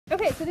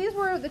Okay, so these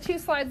were the two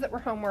slides that were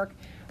homework.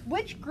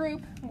 Which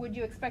group would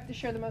you expect to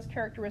share the most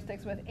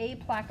characteristics with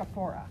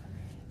Aplacophora?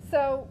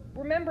 So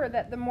remember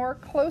that the more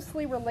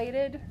closely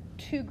related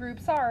two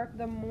groups are,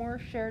 the more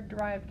shared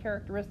derived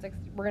characteristics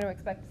we're going to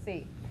expect to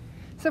see.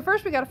 So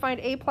first we got to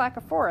find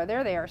Aplacophora.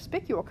 There they are,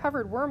 spicule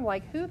covered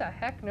worm-like. Who the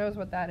heck knows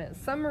what that is?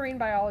 Some marine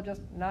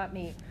biologist, not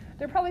me.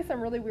 They're probably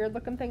some really weird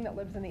looking thing that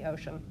lives in the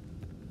ocean.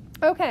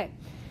 Okay,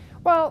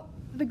 well,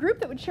 the group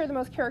that would share the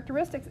most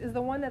characteristics is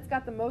the one that's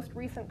got the most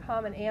recent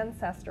common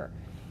ancestor.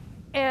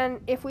 And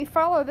if we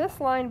follow this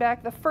line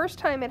back, the first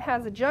time it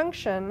has a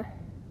junction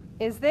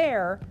is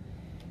there.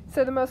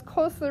 So the most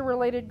closely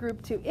related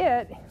group to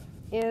it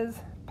is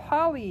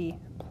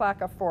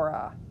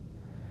Polyplacophora.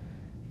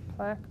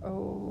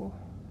 Placophora.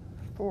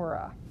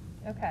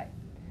 Okay,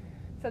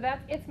 so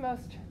that's its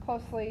most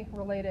closely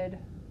related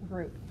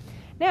group.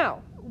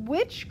 Now,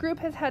 which group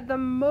has had the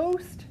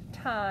most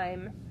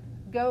time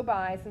go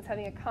by since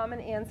having a common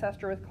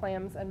ancestor with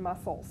clams and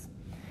mussels?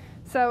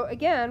 So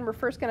again, we're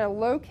first going to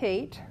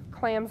locate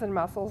clams and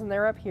mussels, and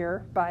they're up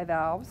here,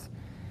 bivalves.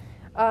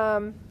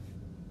 And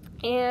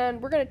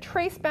we're going to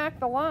trace back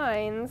the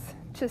lines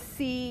to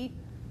see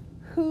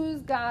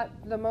who's got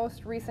the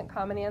most recent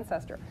common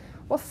ancestor.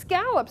 Well,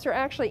 scallops are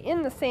actually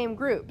in the same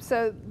group,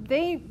 so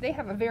they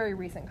have a very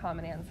recent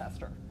common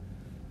ancestor.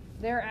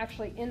 They're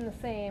actually in the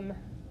same,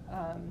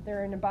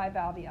 they're in a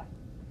bivalvia.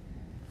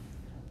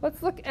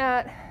 Let's look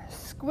at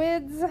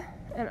squids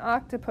and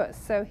octopus.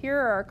 So here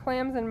are our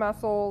clams and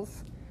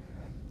mussels.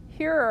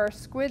 Here are our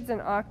squids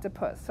and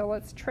octopus. So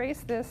let's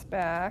trace this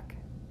back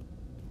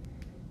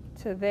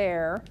to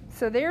there.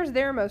 So there's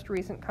their most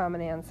recent common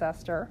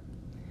ancestor.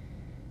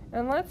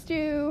 And let's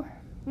do,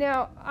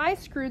 now I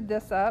screwed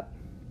this up.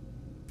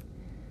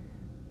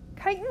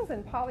 Chitons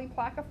and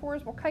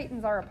polyplacophores, well,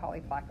 chitons are a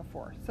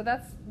polyplacophore, so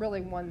that's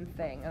really one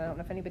thing. I don't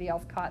know if anybody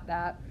else caught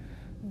that.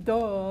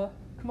 Duh.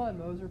 Come on,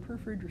 Moser,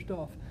 proofread your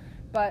stuff.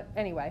 But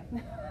anyway,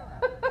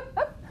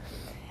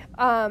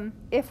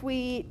 if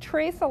we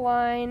trace a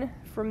line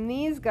from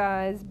these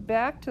guys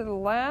back to the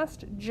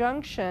last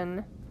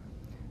junction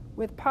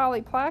with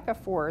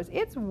polyplacophores,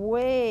 it's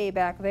way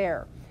back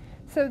there.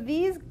 So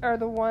these are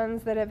the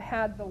ones that have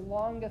had the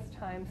longest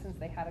time since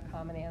they had a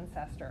common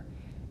ancestor.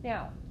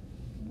 Now,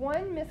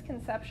 one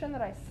misconception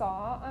that I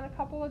saw on a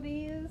couple of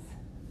these,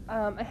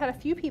 I had a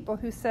few people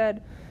who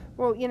said,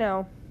 well,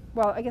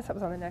 I guess that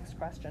was on the next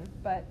question,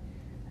 but,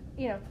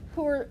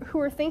 who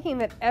are thinking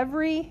that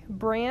every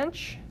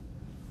branch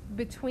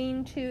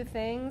between two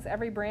things,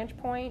 every branch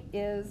point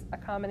is a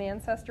common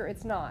ancestor.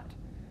 It's not.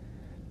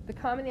 The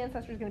common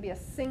ancestor is going to be a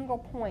single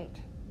point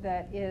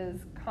that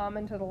is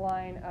common to the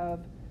line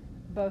of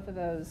both of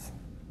those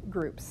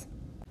groups.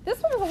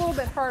 This one is a little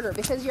bit harder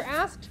because you're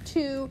asked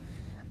a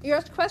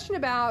question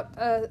about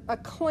a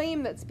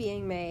claim that's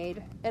being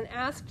made and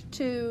asked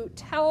to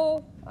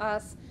tell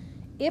us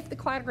if the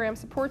cladogram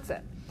supports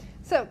it.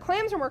 So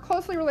clams are more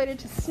closely related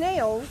to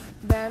snails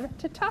than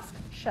to tusk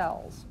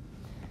shells.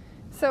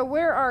 So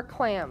where are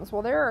clams?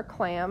 Well, there are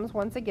clams,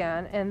 once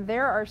again, and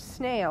there are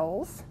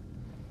snails.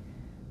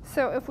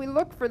 So if we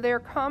look for their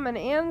common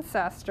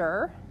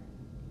ancestor,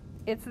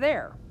 it's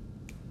there.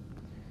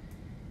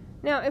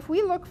 Now, if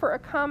we look for a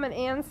common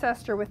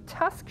ancestor with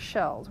tusk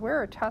shells,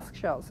 where are tusk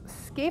shells?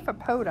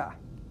 Scaphopoda.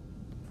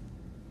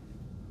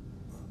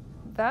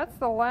 That's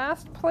the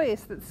last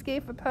place that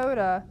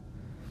Scaphopoda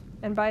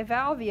and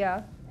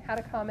bivalvia had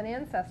a common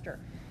ancestor.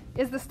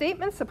 Is the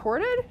statement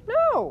supported?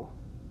 No.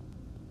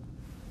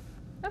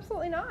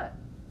 Absolutely not.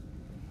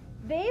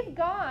 They've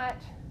got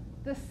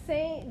the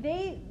same,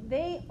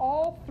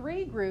 all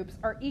three groups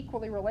are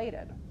equally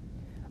related.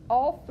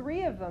 All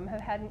three of them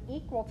have had an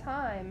equal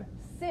time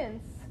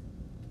since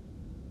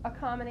a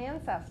common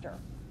ancestor.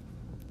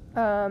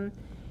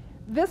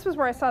 This was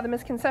where I saw the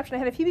misconception. I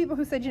had a few people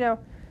who said,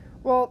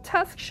 well,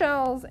 tusk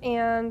shells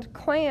and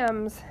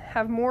clams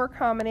have more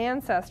common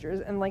ancestors,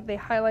 and they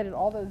highlighted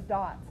all those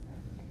dots.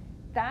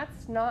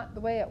 That's not the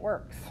way it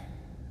works.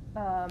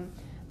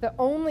 The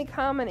only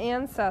common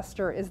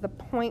ancestor is the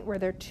point where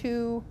their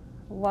two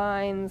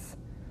lines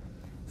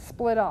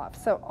split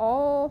off. So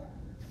all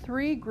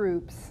three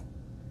groups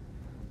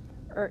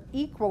are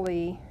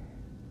equally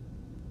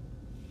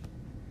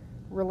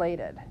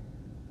related.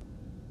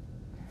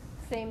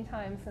 Same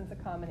time since a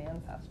common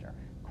ancestor.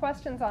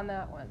 Questions on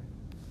that one?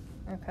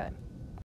 Okay.